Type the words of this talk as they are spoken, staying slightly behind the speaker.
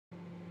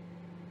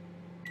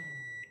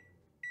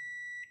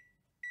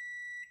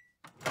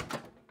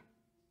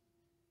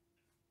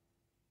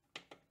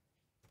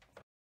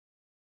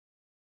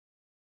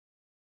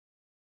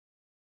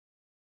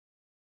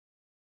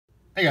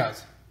Hey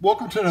guys,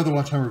 welcome to another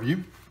Lunchtime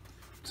review.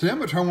 Today I'm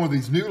going to try one of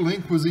these new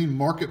Lean Cuisine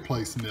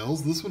Marketplace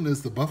meals. This one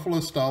is the buffalo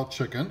style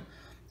chicken.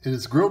 It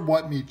is grilled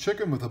white meat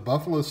chicken with a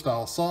buffalo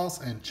style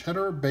sauce and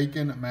cheddar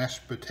bacon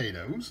mashed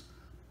potatoes.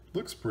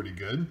 Looks pretty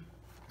good.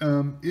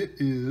 It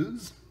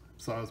is,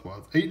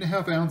 size-wise,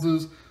 8.5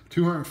 ounces,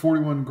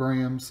 241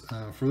 grams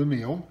for the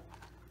meal.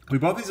 We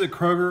bought these at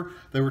Kroger.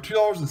 They were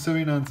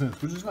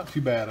 $2.79, which is not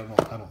too bad,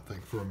 I don't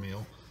think, for a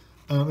meal.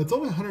 It's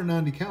only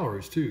 190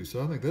 calories too,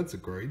 so I think that's a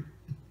great.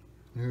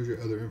 Here's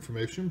your other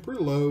information.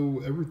 Pretty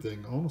low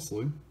everything,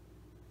 honestly.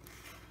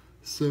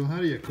 So how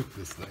do you cook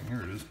this thing?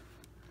 Here it is.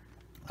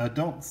 I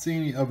don't see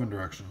any oven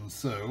directions.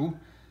 So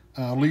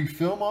leave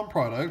film on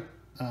product.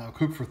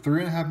 Cook for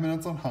 3.5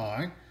 minutes on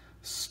high.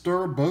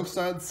 Stir both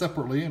sides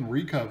separately and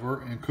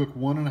recover and cook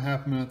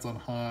 1.5 minutes on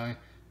high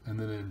and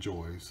then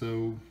enjoy.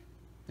 So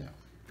yeah.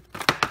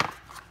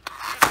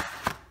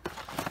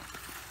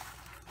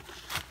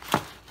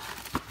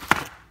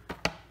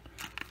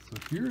 So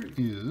here it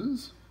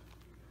is.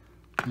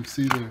 You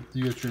see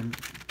you got your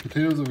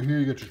potatoes over here,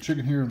 you got your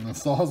chicken here, and the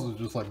sauce is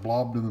just like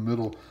blobbed in the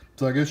middle.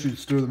 So I guess you'd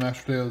stir the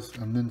mashed potatoes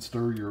and then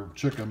stir your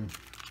chicken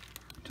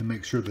to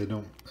make sure they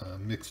don't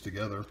mix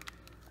together.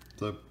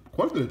 So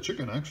quite a bit of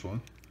chicken actually.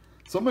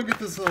 So I'm gonna get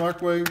this in the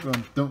microwave.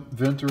 Don't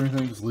vent or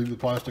anything, just leave the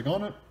plastic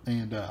on it,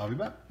 and I'll be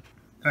back.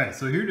 All right,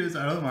 so here it is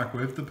out of the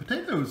microwave. The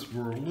potatoes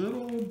were a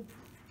little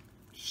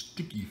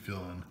sticky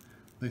feeling.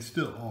 They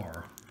still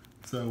are.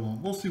 So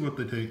we'll see what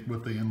they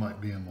end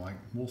up being like.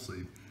 We'll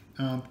see.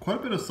 Quite a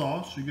bit of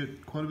sauce. You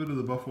get quite a bit of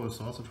the buffalo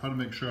sauce. I'll try to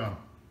make sure I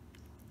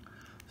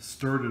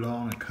stirred it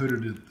on and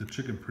coated the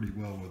chicken pretty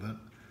well with it.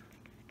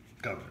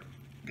 Get out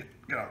there.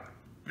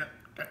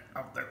 Get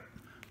out there.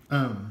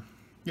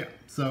 Yeah,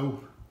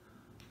 so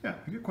yeah,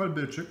 you get quite a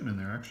bit of chicken in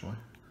there actually.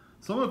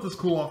 So I'm gonna let this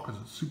cool off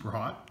because it's super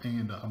hot,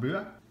 and I'll be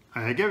back.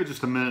 I gave it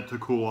just a minute to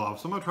cool off,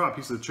 so I'm gonna try a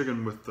piece of the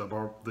chicken with the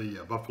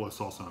buffalo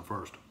sauce on it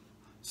first.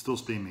 It's still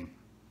steaming.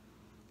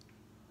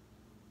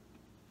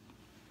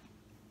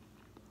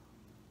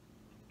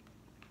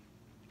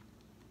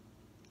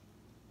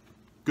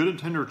 Good and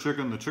tender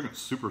chicken. The chicken's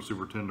super,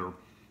 super tender.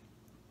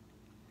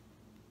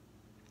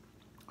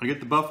 I get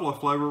the buffalo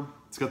flavor.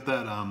 It's got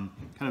that kind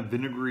of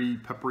vinegary,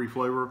 peppery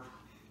flavor.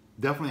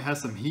 Definitely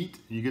has some heat.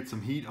 You get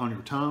some heat on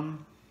your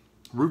tongue,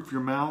 roof of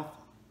your mouth.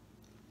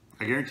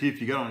 I guarantee if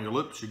you got it on your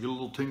lips, you get a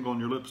little tingle on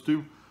your lips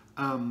too.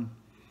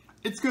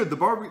 It's good. The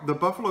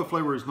buffalo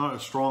flavor is not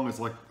as strong as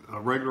like a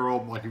regular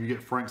old, like if you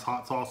get Frank's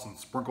hot sauce and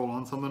sprinkled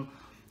on something.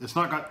 It's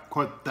not got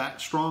quite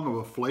that strong of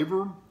a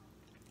flavor.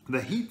 The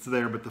heat's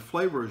there, but the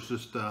flavor is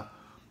just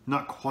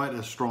not quite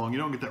as strong. You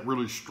don't get that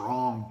really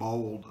strong,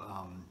 bold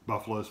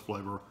buffalo's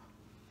flavor.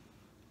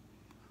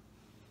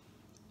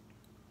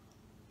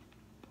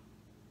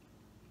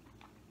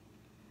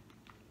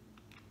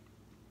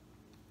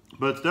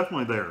 But it's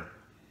definitely there.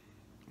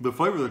 The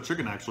flavor of the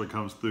chicken actually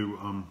comes through,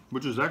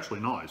 which is actually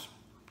nice.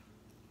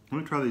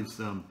 Let me try these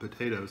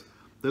potatoes.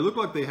 They look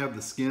like they have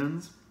the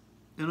skins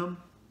in them.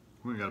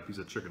 We got a piece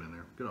of chicken in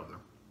there. Get out there.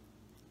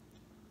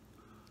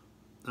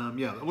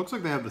 Yeah, it looks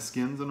like they have the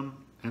skins in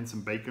them and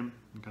some bacon.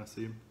 You can kind of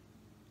see them.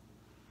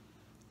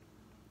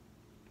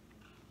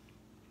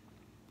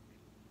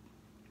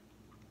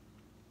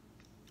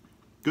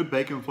 Good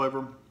bacon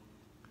flavor.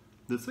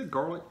 Did it say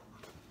garlic?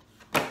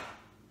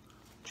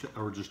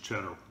 Or just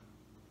cheddar?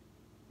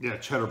 Yeah,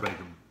 cheddar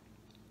bacon.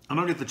 I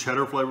don't get the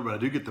cheddar flavor, but I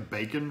do get the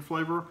bacon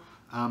flavor.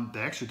 They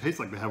actually taste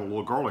like they have a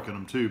little garlic in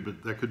them too,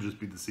 but that could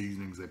just be the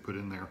seasonings they put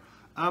in there.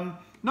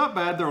 Not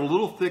bad. They're a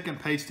little thick and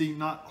pasty.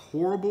 Not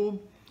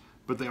horrible.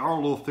 But they are a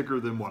little thicker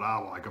than what I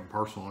like them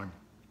personally.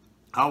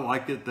 I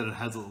like it that it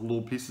has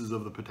little pieces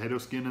of the potato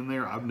skin in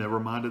there. I've never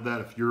minded that.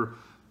 If you're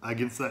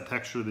against that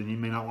texture, then you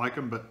may not like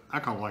them, but I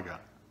kind of like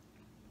that.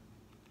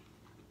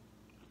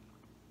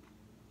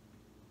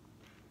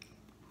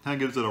 Kind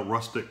of gives it a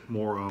rustic,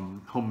 more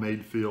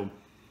homemade feel.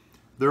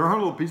 There are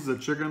little pieces of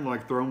chicken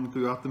like thrown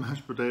throughout the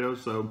mashed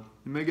potatoes, so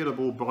you may get a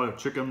little bite of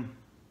chicken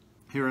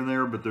here and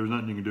there, but there's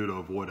nothing you can do to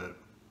avoid it.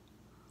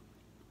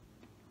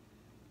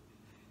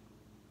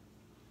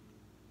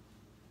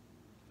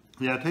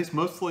 Yeah, it tastes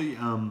mostly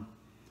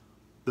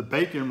the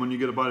bacon when you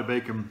get a bite of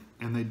bacon,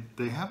 and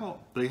they have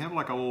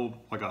like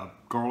a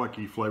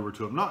garlicky flavor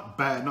to them. Not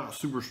bad, not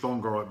super strong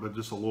garlic, but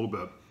just a little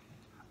bit.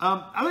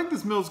 I think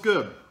this meal's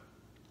good.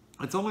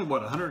 It's only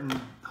what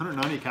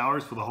 190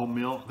 calories for the whole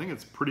meal. I think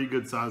it's a pretty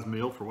good sized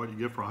meal for what you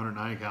get for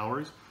 190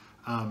 calories.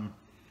 I'm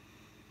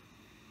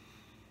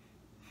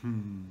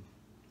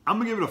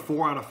gonna give it a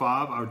 4 out of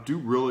 5. I do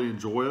really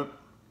enjoy it.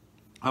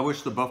 I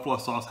wish the buffalo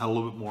sauce had a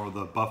little bit more of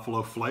the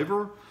buffalo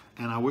flavor.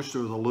 And I wish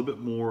there was a little bit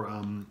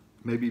more,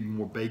 maybe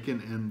more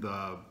bacon in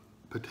the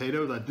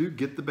potatoes. I do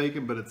get the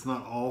bacon, but it's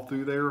not all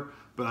through there.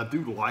 But I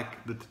do like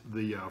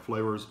the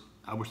flavors.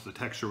 I wish the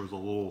texture was a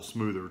little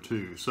smoother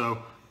too.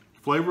 So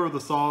flavor of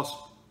the sauce,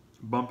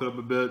 bump it up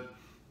a bit.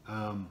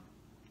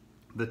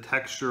 The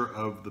texture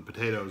of the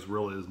potatoes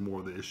really is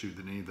more the issue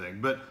than anything.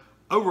 But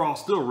overall,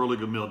 still a really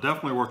good meal.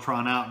 Definitely worth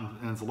trying out,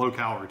 and it's low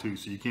calorie too,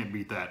 so you can't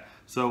beat that.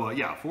 So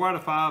yeah, 4 out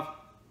of 5.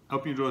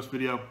 Hope you enjoy this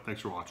video.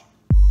 Thanks for watching.